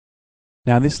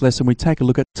Now in this lesson we take a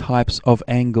look at types of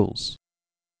angles.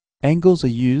 Angles are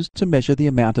used to measure the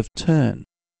amount of turn.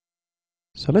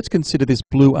 So let's consider this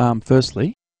blue arm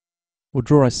firstly. We'll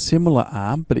draw a similar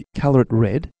arm, but colour it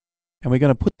red, and we're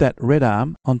going to put that red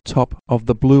arm on top of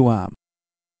the blue arm.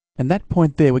 And that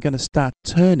point there, we're going to start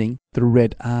turning the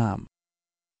red arm.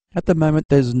 At the moment,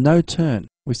 there's no turn.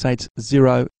 We say it's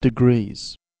 0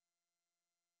 degrees.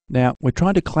 Now, we're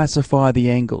trying to classify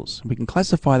the angles. We can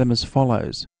classify them as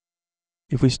follows.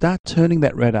 If we start turning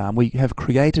that red arm, we have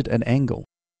created an angle,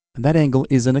 and that angle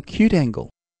is an acute angle.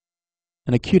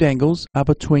 And acute angles are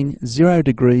between 0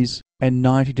 degrees and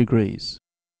 90 degrees.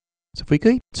 So if we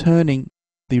keep turning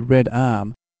the red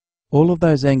arm, all of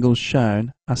those angles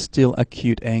shown are still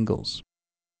acute angles.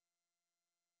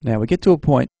 Now we get to a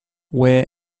point where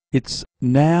it's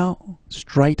now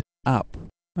straight up.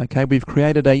 Okay, we've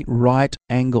created a right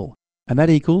angle, and that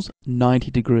equals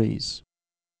 90 degrees.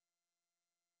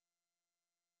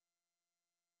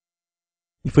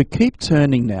 If we keep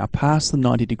turning now past the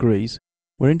 90 degrees,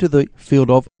 we're into the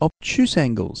field of obtuse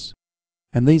angles,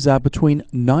 and these are between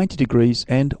 90 degrees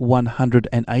and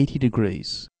 180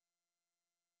 degrees.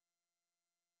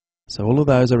 So all of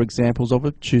those are examples of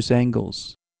obtuse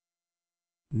angles.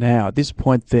 Now at this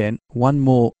point then, one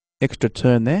more extra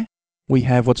turn there, we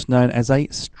have what's known as a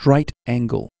straight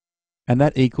angle, and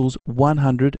that equals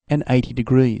 180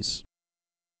 degrees.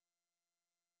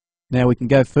 Now we can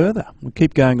go further. We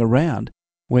keep going around.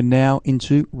 We're now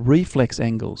into reflex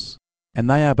angles, and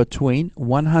they are between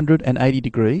 180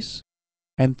 degrees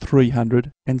and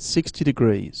 360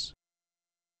 degrees.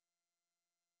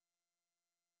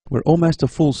 We're almost a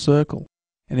full circle,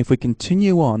 and if we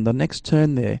continue on, the next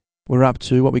turn there, we're up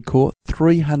to what we call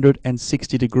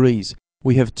 360 degrees.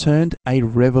 We have turned a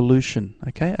revolution,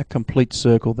 okay, a complete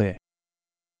circle there.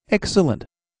 Excellent.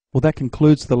 Well, that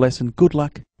concludes the lesson. Good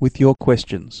luck with your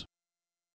questions.